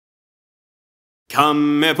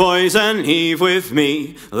Come, me boys, and heave with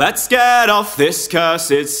me. Let's get off this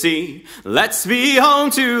cursed sea. Let's be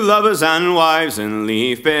home to lovers and wives and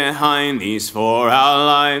leave behind these 4-hour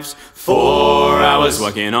lives. 4 hours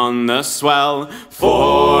working on the swell,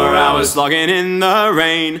 4 hours slogging in the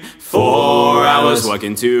rain, 4 hours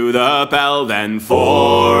working to the bell, then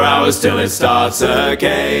 4 hours till it starts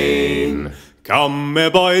again. Come, me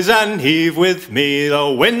boys, and heave with me.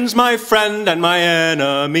 The wind's my friend and my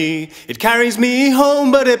enemy. It carries me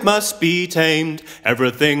home, but it must be tamed.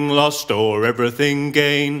 Everything lost or everything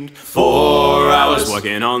gained. 4 hours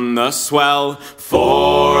working on the swell,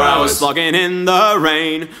 4 hours slogging in the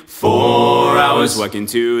rain, 4 hours working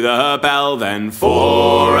to the bell, then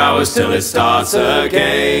 4 hours till it starts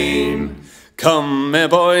again. Come, me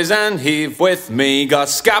boys, and heave with me. Got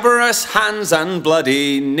scabrous hands and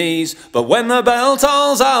bloody knees, but when the bell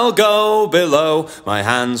tolls I'll go below. My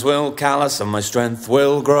hands will callous and my strength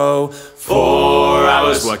will grow. 4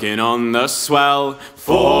 hours working on the swell,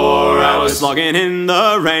 4 hours slogging in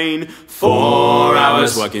the rain, 4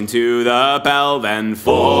 hours working to the bell, then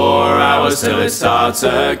 4 hours till it starts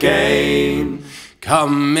again.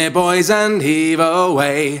 Come, me boys, and heave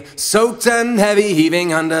away, soaked and heavy,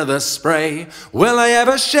 heaving under the spray. Will I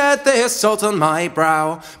ever shed this salt on my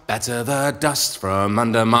brow? Better the dust from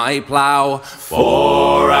under my plough.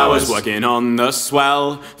 4 hours working on the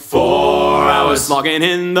swell, 4 hours slogging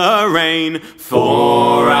in the rain,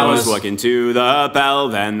 4 hours working to the bell,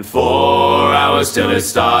 then 4 hours till it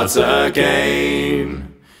starts again.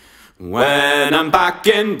 When I'm back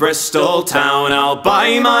in Bristol town, I'll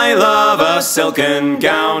buy my love a silken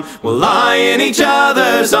gown. We'll lie in each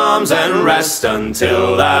other's arms and rest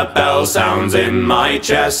until that bell sounds in my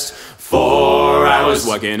chest. 4 hours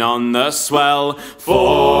working on the swell,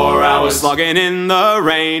 4 hours slogging in the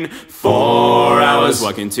rain, 4 hours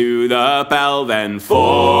working to the bell, then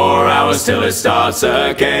 4 hours till it starts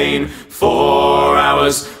again. 4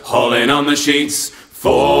 hours hauling on the sheets,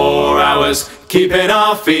 4 hours keeping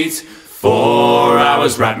our feet, 4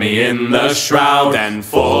 hours wrap me in the shroud, then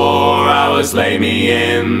 4 hours lay me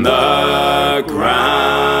in the ground.